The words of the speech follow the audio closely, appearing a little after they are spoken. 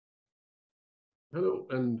Hello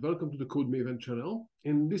and welcome to the Code Maven channel.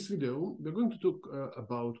 In this video, we're going to talk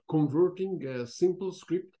about converting a simple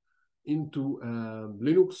script into a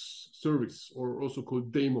Linux service, or also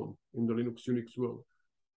called daemon in the Linux Unix world.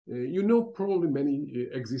 You know probably many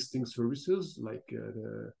existing services like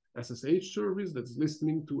the SSH service that's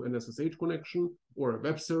listening to an SSH connection, or a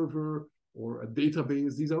web server, or a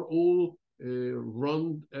database. These are all they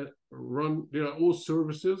are all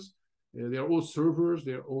services. They are all servers.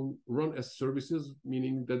 They are all run as services,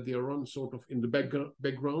 meaning that they are run sort of in the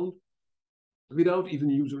background without even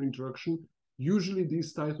user interaction. Usually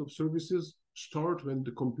these types of services start when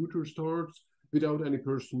the computer starts without any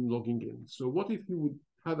person logging in. So what if you would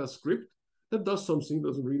have a script that does something,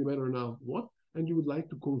 doesn't really matter now what, and you would like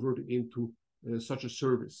to convert it into such a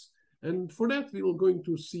service? And for that, we are going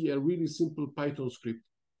to see a really simple Python script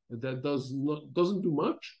that doesn't do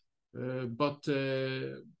much, but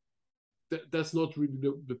that's not really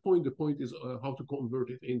the point. The point is how to convert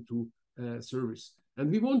it into a service. And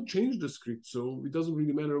we won't change the script, so it doesn't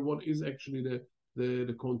really matter what is actually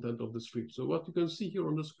the content of the script. So what you can see here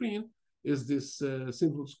on the screen is this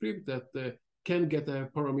simple script that can get a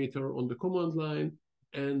parameter on the command line.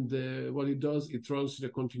 And what it does, it runs the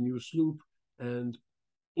continuous loop and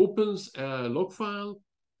opens a log file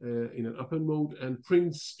in an append mode and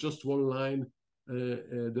prints just one line,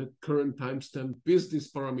 the current timestamp with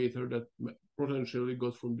this parameter that potentially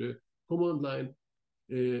got from the command line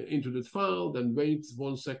into the file, then waits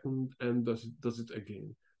 1 second and does it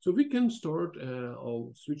again. So we can start,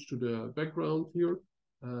 I'll switch to the background here,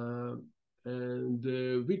 and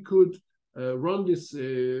we could run this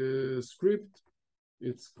script.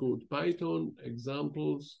 It's called Python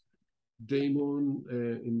examples daemon.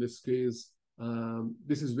 In this case,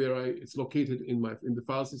 this is where it's located in the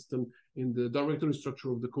file system in the directory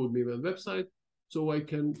structure of the Code Maven website. So I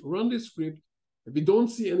can run this script. We don't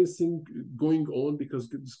see anything going on because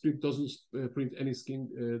the script doesn't print anything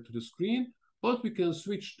to the screen, but we can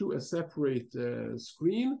switch to a separate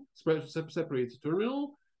separate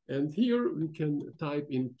terminal. And here we can type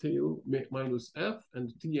in tail -f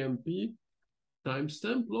and tmp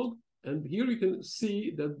timestamp log. And here you can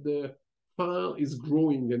see that the file is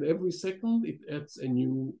growing, and every second it adds a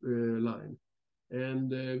new line.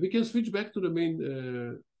 And we can switch back to the main,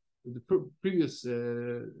 the previous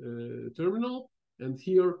terminal, and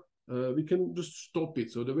here we can just stop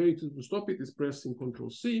it. So the way to stop it is pressing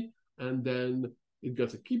Ctrl+C, and then it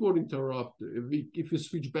gets a keyboard interrupt. If you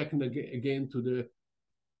switch back again to the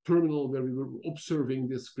terminal where we were observing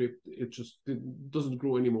this script, it doesn't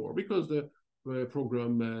grow anymore because the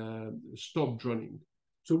program stopped running.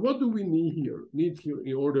 So what do we need here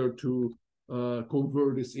in order to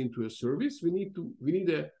convert this into a service? We need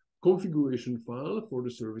a configuration file for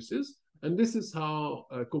the services, and this is how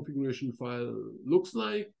a configuration file looks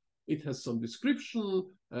like. It has some description.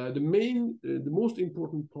 The most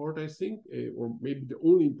important part, I think, or maybe the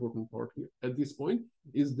only important part here at this point,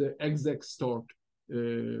 is the exec start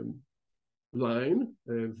line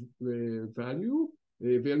value,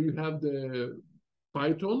 where you have the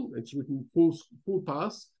Python. It's written full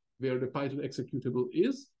pass where the Python executable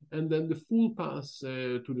is, and then the full pass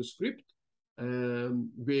to the script,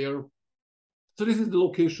 so this is the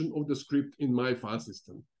location of the script in my file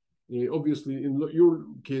system. Obviously, in your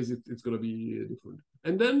case, it's going to be different.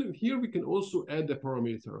 And then here we can also add a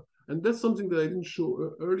parameter, and that's something that I didn't show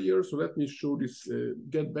earlier. So let me show this.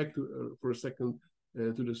 Get back to for a second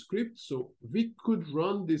to the script. So we could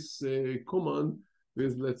run this command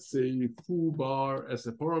with, let's say, foobar as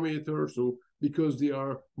a parameter. So because there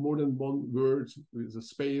are more than one word with a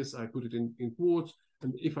space, I put it in quotes.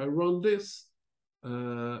 And if I run this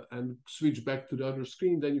and switch back to the other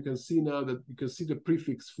screen, then you can see now that you can see the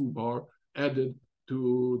prefix foobar added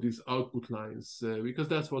to these output lines, because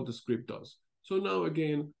that's what the script does. So now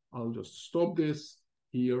again, I'll just stop this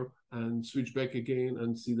here and switch back again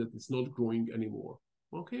and see that it's not growing anymore.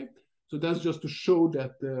 Okay. So that's just to show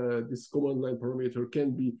that this command line parameter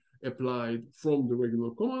can be applied from the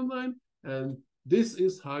regular command line. And this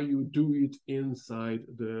is how you do it inside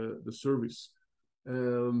the service.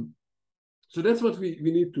 So that's what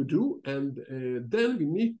we need to do. And then we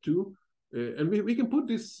need to, and we can put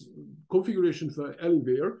this configuration for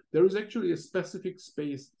anywhere. There is actually a specific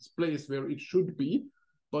place where it should be,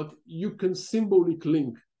 but you can symbolic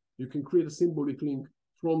link. You can create a symbolic link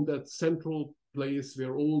from that central place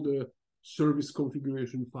where all the service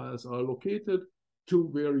configuration files are located to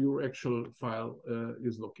where your actual file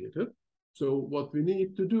is located. So what we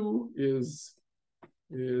need to do is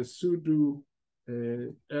sudo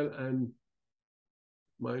ln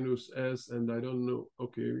 -s, and I don't know,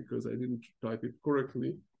 okay, because I didn't type it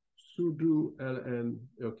correctly. sudo ln.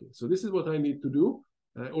 Okay, so this is what I need to do.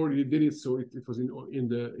 I already did it, so it was in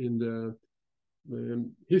the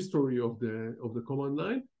history of the command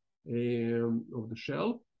line of the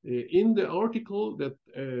shell. In the article that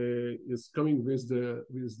is coming with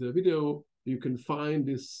the video, you can find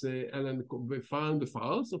this ln, find the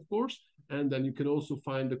files, of course, and then you can also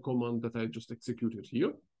find the command that I just executed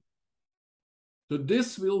here. So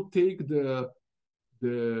this will take the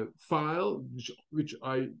file which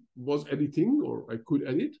I was editing, or I could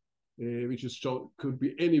edit, which is could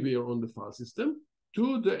be anywhere on the file system,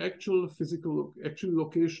 to the actual physical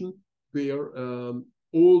location where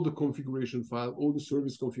all the configuration file, all the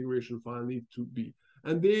service configuration file need to be,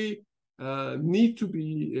 and they need to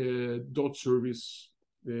be .service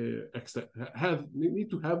need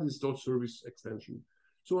to have this .service extension.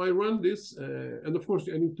 So I run this, and of course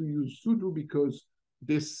I need to use sudo because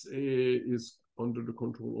this is under the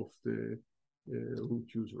control of the root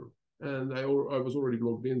user. And I was already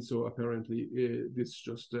logged in, so apparently this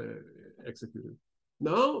just executed.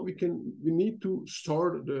 Now we need to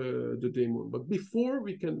start the daemon, but before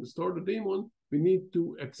we can start the daemon, we need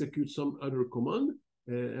to execute some other command,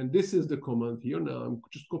 and this is the command here. Now I'm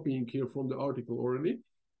just copying here from the article already,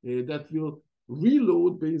 that will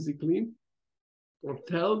reload basically, or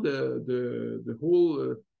tell the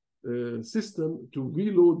whole system to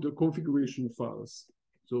reload the configuration files.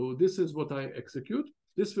 So this is what I execute.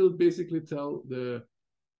 This will basically tell the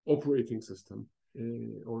operating system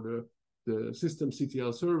or the system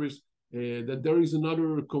CTL service that there is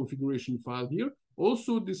another configuration file here.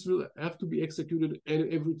 Also, this will have to be executed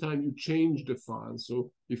every time you change the file.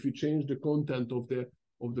 So if you change the content of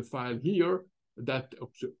the file here, that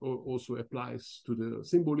also applies to the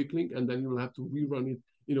symbolic link, and then you will have to rerun it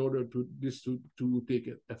in order to take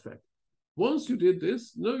effect. Once you did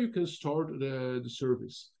this, now you can start the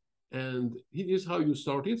service. And here's how you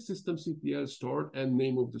start it: systemctl start and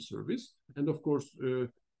name of the service, and of course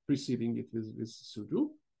preceding it with sudo.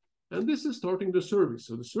 And this is starting the service.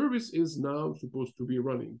 So the service is now supposed to be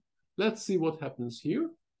running. Let's see what happens here.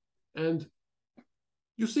 And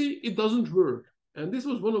you see, it doesn't work. And this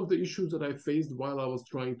was one of the issues that I faced while I was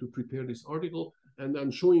trying to prepare this article. And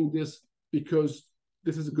I'm showing this because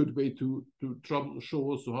this is a good way to show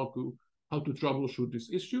also how to troubleshoot this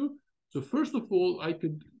issue. So first of all, I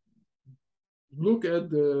could look at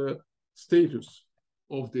the status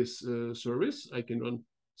of this service. I can run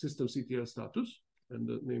systemctl status and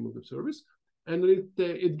the name of the service, and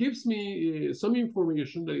it gives me some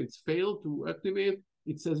information that it's failed to activate.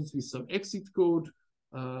 It says it's with some exit code.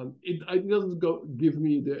 It doesn't give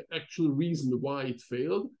me the actual reason why it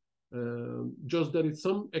failed, just that it's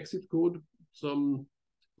some exit code, some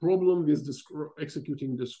problem with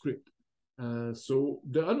executing the script. So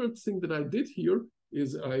the other thing that I did here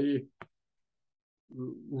is I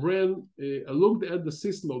looked at the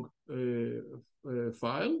syslog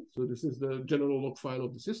file. So this is the general log file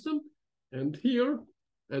of the system. And here,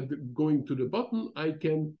 going to the button, I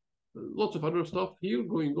can, lots of other stuff here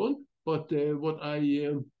going on, but what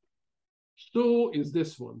I saw is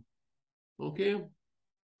this one. Okay.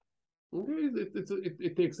 Okay,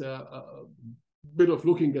 it takes a bit of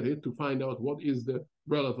looking at it to find out what is the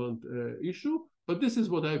relevant issue, but this is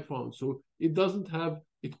what I found. So it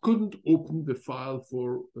couldn't open the file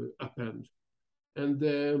for append. And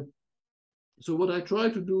so what I try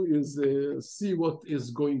to do is see what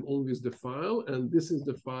is going on with the file, and this is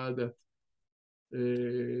the file that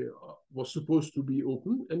was supposed to be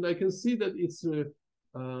open, and I can see that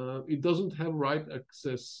it doesn't have write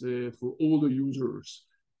access for all the users,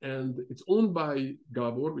 and it's owned by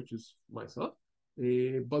Gabor, which is myself,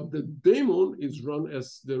 but the daemon is run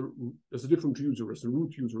as a different user, as a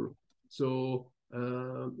root user. So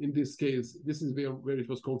in this case, this is where it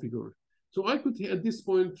was configured. So I could, at this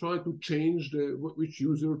point, try to change which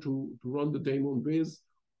user to run the daemon with,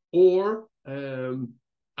 or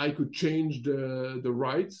I could change the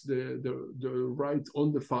rights, the rights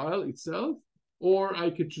on the file itself, or I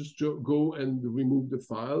could just go and remove the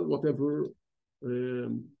file, whatever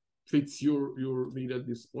fits your need at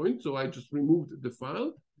this point. So I just removed the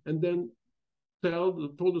file and then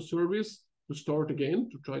told the service to start again,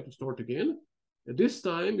 to try to start again. At this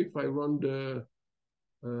time, if I run the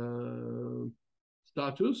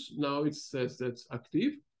status, now it says that's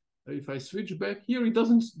active. If I switch back here, it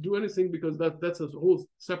doesn't do anything because that's a whole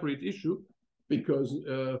separate issue, because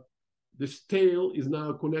this tail is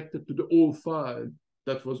now connected to the old file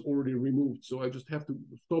that was already removed. So I just have to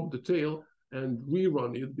stop the tail and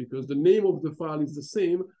rerun it, because the name of the file is the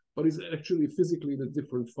same, but it's actually physically a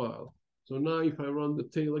different file. So now if I run the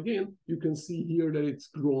tail again, you can see here that it's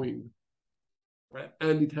growing.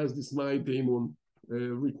 And it has this my daemon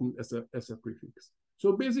written as a prefix.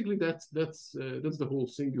 So basically, that's the whole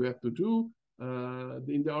thing you have to do.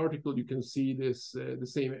 In the article, you can see this the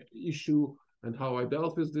same issue and how I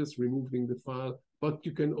dealt with this, removing the file. But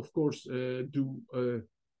you can, of course,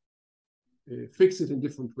 fix it in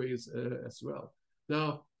different ways as well.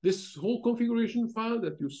 Now, this whole configuration file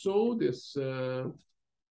that you saw, this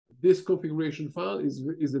configuration file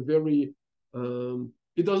is a very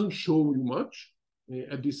it doesn't show you much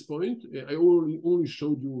at this point. I only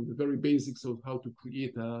showed you the very basics of how to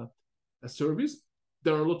create a service.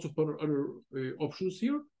 There are lots of other options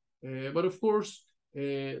here, but of course,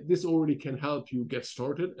 this already can help you get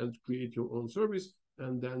started and create your own service,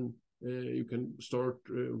 and then you can start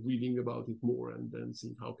reading about it more and then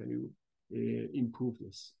see how can you improve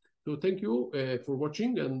this. So thank you for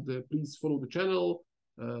watching, and please follow the channel,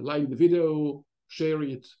 like the video, share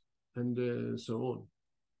it, and so on.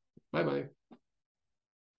 Bye-bye.